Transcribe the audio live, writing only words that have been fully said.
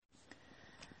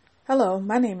Hello,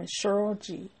 my name is Cheryl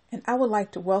G., and I would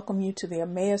like to welcome you to the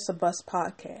Emmaus of Us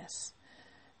podcast.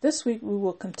 This week we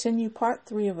will continue part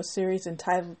 3 of a series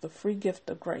entitled The Free Gift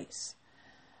of Grace.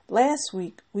 Last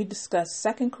week we discussed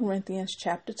 2 Corinthians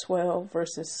chapter 12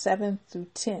 verses 7 through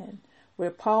 10, where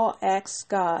Paul asks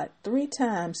God 3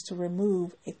 times to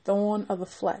remove a thorn of the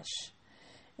flesh.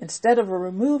 Instead of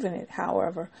removing it,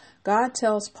 however, God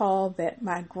tells Paul that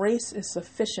my grace is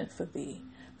sufficient for thee,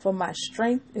 for my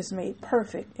strength is made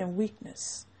perfect in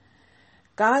weakness.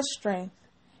 God's strength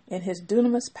in his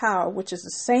dunamis power, which is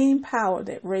the same power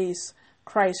that raised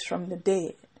Christ from the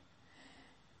dead.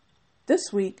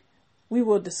 This week, we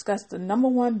will discuss the number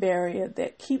one barrier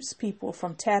that keeps people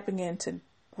from tapping into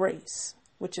grace,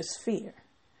 which is fear.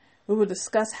 We will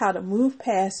discuss how to move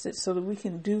past it so that we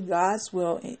can do God's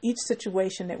will in each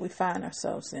situation that we find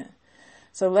ourselves in.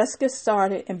 So let's get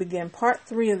started and begin part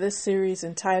 3 of this series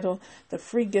entitled The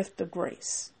Free Gift of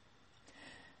Grace.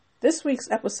 This week's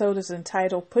episode is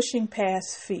entitled Pushing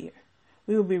Past Fear.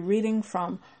 We will be reading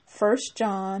from 1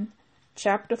 John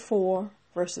chapter 4,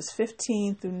 verses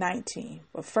 15 through 19.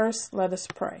 But first, let us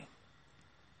pray.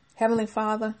 Heavenly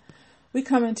Father, we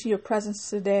come into your presence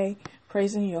today,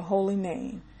 praising your holy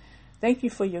name. Thank you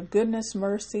for your goodness,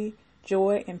 mercy,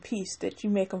 joy, and peace that you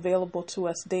make available to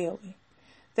us daily.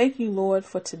 Thank you, Lord,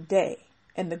 for today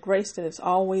and the grace that is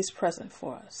always present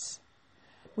for us.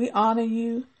 We honor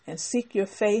you and seek your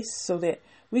face so that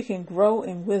we can grow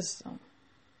in wisdom.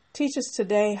 Teach us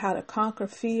today how to conquer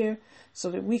fear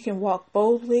so that we can walk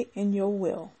boldly in your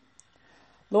will.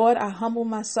 Lord, I humble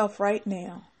myself right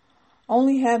now.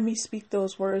 Only have me speak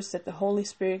those words that the Holy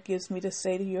Spirit gives me to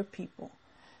say to your people.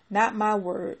 Not my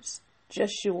words,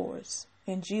 just yours.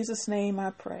 In Jesus' name I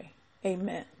pray.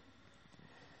 Amen.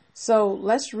 So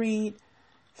let's read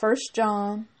 1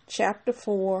 John chapter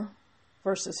 4,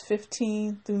 verses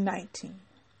 15 through 19.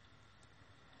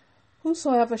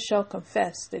 Whosoever shall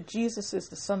confess that Jesus is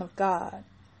the Son of God,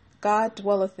 God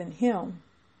dwelleth in him,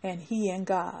 and he in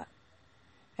God.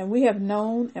 And we have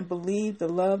known and believed the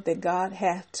love that God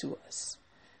hath to us.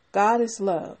 God is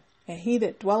love, and he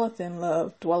that dwelleth in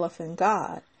love dwelleth in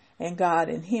God, and God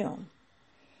in him.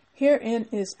 Herein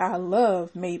is our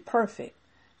love made perfect,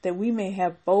 that we may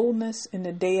have boldness in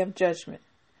the day of judgment,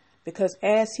 because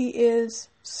as he is,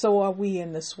 so are we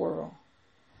in this world.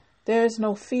 There is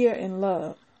no fear in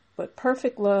love, but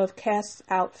perfect love casts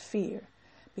out fear,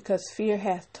 because fear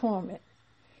hath torment.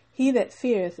 He that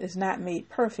feareth is not made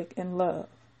perfect in love.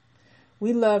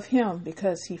 We love him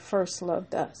because he first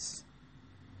loved us.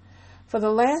 For the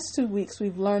last 2 weeks,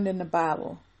 we've learned in the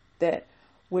Bible that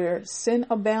where sin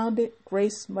abounded,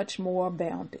 grace much more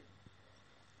abounded.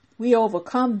 We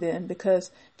overcome then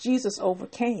because Jesus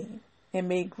overcame and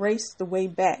made grace the way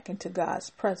back into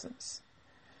God's presence.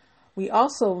 We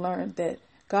also learned that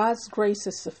God's grace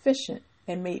is sufficient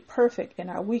and made perfect in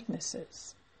our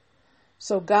weaknesses.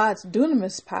 So God's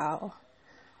dunamis power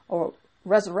or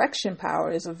resurrection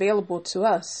power is available to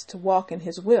us to walk in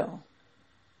his will.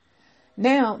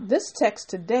 Now, this text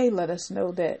today let us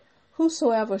know that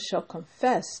whosoever shall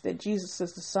confess that Jesus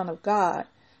is the Son of God,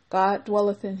 God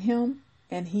dwelleth in him,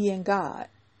 and he in God.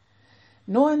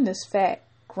 Knowing this fact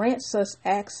grants us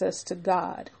access to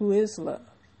God, who is love.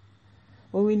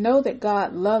 When we know that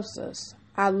God loves us,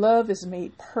 our love is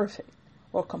made perfect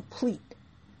or complete,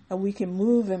 and we can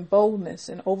move in boldness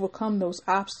and overcome those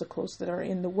obstacles that are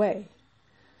in the way.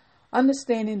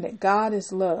 Understanding that God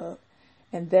is love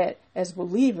and that as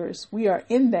believers we are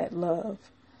in that love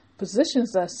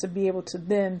positions us to be able to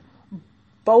then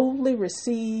boldly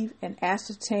receive and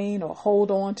ascertain or hold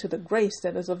on to the grace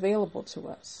that is available to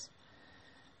us.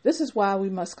 This is why we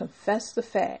must confess the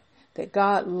fact that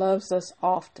God loves us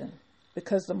often,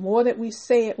 because the more that we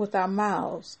say it with our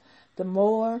mouths, the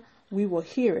more we will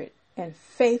hear it, and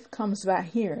faith comes by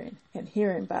hearing, and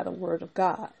hearing by the word of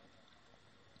God.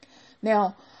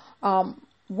 Now,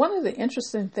 one of the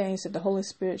interesting things that the Holy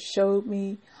Spirit showed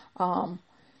me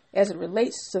as it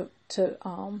relates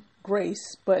to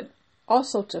grace, but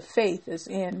also to faith, is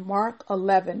in Mark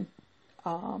 11,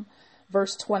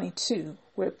 verse 22,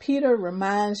 where Peter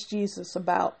reminds Jesus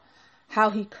about how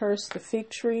he cursed the fig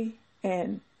tree,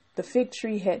 and the fig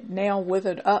tree had now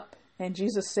withered up, and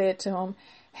Jesus said to him,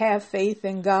 have faith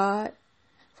in God,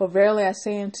 for verily I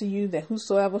say unto you that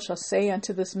whosoever shall say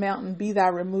unto this mountain, be thou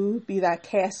removed, be thou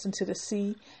cast into the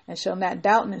sea, and shall not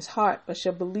doubt in his heart, but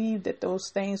shall believe that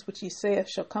those things which he saith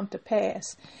shall come to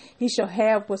pass, he shall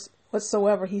have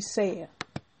whatsoever he saith.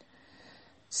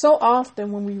 So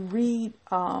often when we read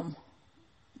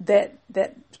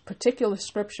that particular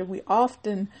scripture, we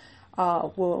often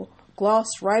will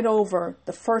gloss right over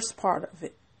the first part of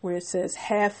it, where it says,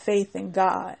 have faith in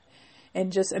God.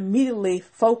 and just immediately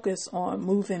focus on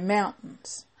moving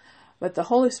mountains. But the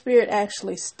Holy Spirit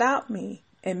actually stopped me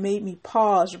and made me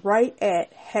pause right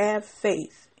at have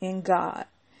faith in God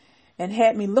and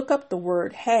had me look up the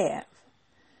word have.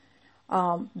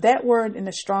 That word in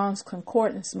the Strong's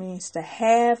Concordance means to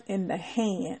have in the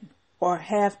hand or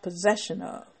have possession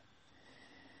of.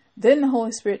 Then the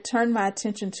Holy Spirit turned my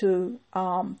attention to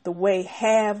the way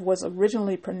have was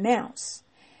originally pronounced,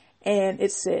 and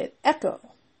it said echo.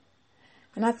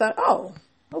 And I thought, oh,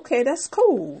 okay, that's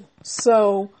cool.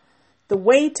 So the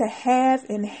way to have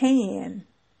in hand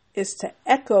is to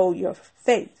echo your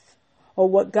faith or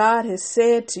what God has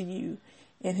said to you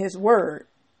in His Word.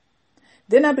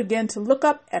 Then I began to look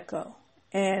up echo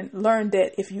and learned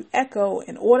that if you echo,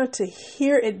 in order to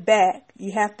hear it back,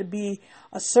 you have to be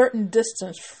a certain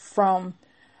distance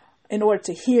in order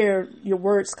to hear your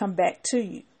words come back to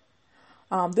you.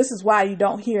 This is why you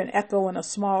don't hear an echo in a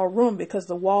small room, because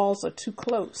the walls are too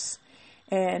close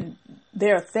and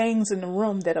there are things in the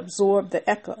room that absorb the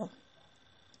echo.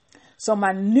 So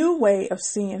my new way of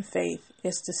seeing faith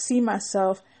is to see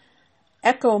myself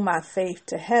echo my faith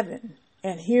to heaven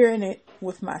and hearing it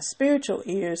with my spiritual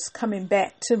ears coming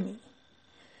back to me.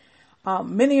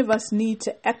 Many of us need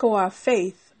to echo our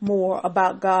faith more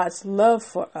about God's love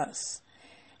for us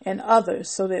and others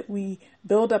so that we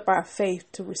build up our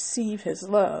faith to receive His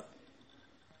love.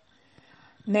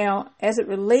 Now, as it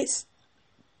relates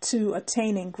to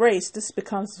attaining grace, this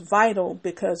becomes vital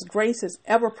because grace is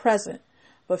ever present,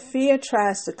 but fear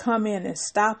tries to come in and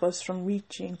stop us from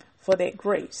reaching for that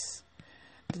grace.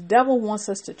 The devil wants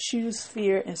us to choose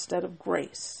fear instead of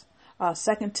grace.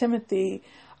 2 Timothy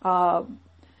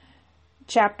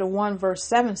chapter 1 verse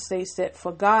 7 states that,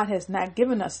 for God has not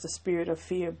given us the spirit of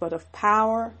fear, but of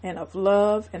power and of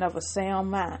love and of a sound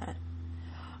mind.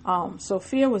 So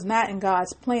fear was not in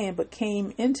God's plan, but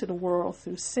came into the world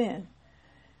through sin.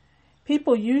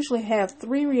 People usually have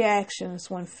three reactions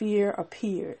when fear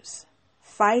appears: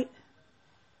 fight,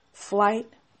 flight,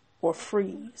 or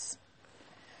freeze.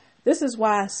 This is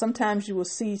why sometimes you will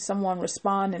see someone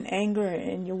respond in anger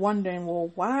and you're wondering,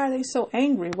 well, why are they so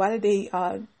angry? Why did they,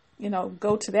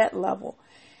 go to that level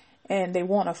and they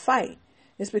want to fight?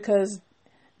 It's because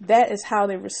that is how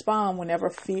they respond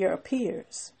whenever fear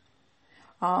appears.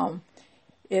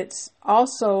 It's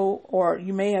also, or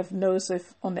you may have noticed,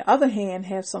 if on the other hand,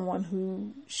 have someone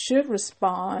who should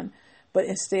respond, but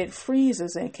instead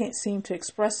freezes and can't seem to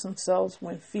express themselves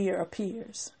when fear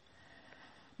appears.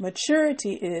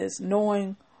 Maturity is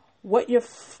knowing what your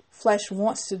flesh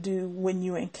wants to do when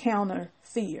you encounter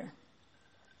fear.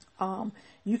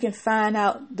 You can find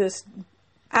out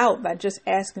by just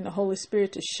asking the Holy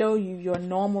Spirit to show you your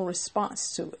normal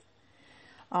response to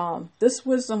it. This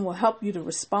wisdom will help you to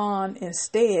respond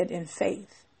instead in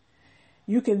faith.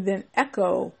 You can then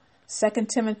echo 2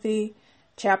 Timothy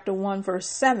chapter 1 verse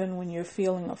 7 when you're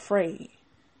feeling afraid.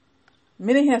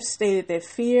 Many have stated that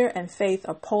fear and faith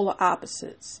are polar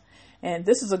opposites, and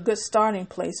this is a good starting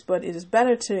place, but it is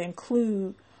better to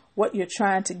include what you're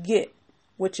trying to get,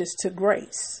 which is to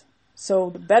grace.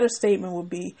 So the better statement would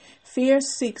be, fear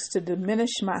seeks to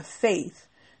diminish my faith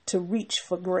to reach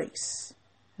for grace.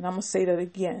 And I'm going to say that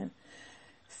again.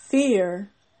 Fear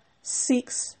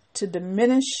seeks to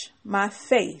diminish my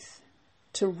faith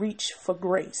to reach for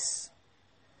grace.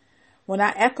 When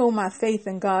I echo my faith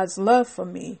in God's love for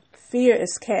me, fear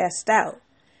is cast out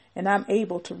and I'm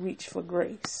able to reach for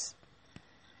grace.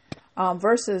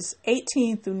 Verses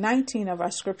 18 through 19 of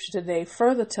our scripture today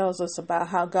further tells us about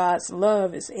how God's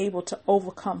love is able to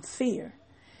overcome fear.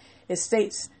 It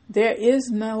states, there is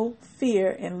no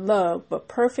fear in love, but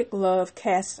perfect love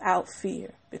casts out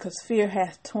fear, because fear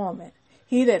hath torment.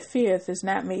 He that feareth is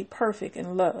not made perfect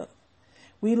in love.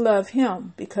 We love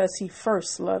Him because He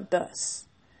first loved us.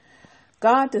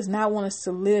 God does not want us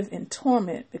to live in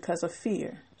torment because of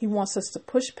fear. He wants us to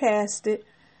push past it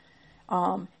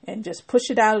and just push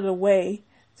it out of the way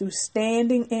through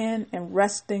standing in and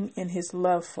resting in His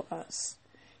love for us.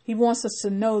 He wants us to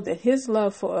know that His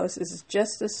love for us is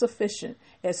just as sufficient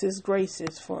as His grace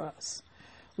is for us.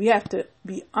 We have to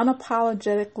be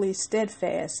unapologetically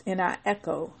steadfast in our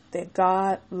echo that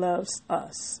God loves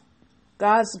us.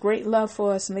 God's great love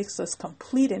for us makes us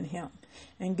complete in Him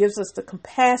and gives us the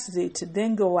capacity to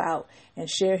then go out and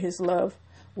share His love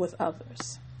with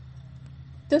others.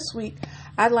 This week,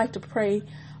 I'd like to pray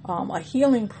a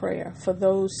healing prayer for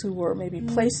those who were maybe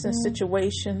placed in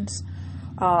situations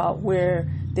where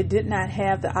they did not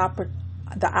have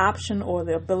the option or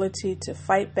the ability to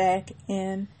fight back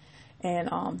in,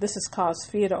 and this has caused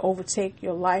fear to overtake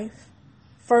your life.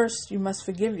 first, you must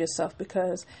forgive yourself,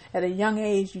 because at a young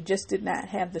age, you just did not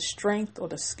have the strength or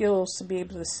the skills to be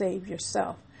able to save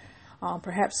yourself.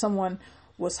 Perhaps someone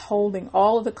was holding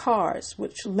all of the cards,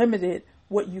 which limited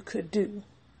what you could do.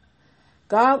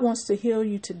 God wants to heal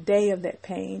you today of that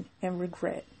pain and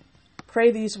regret. Pray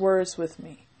these words with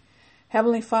me.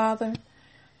 Heavenly Father,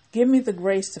 give me the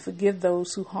grace to forgive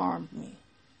those who harmed me.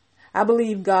 I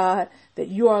believe, God, that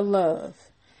you are love,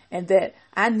 and that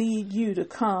I need you to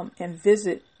come and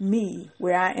visit me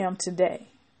where I am today.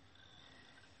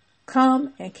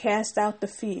 Come and cast out the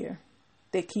fear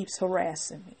that keeps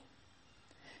harassing me.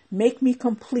 Make me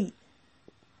complete,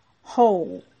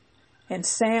 whole, and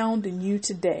sound in you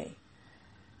today,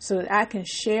 so that I can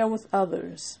share with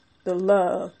others the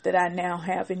love that I now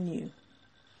have in you.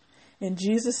 In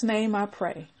Jesus' name I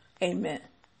pray. Amen.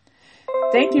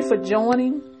 Thank you for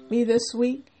joining me this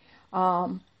week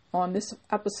on this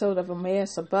episode of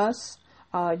Emmaus a Bus.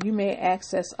 You may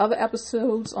access other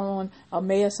episodes on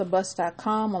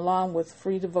emmausabus.com along with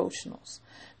free devotionals.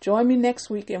 Join me next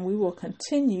week and we will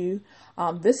continue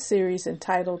this series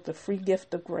entitled The Free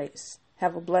Gift of Grace.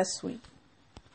 Have a blessed week.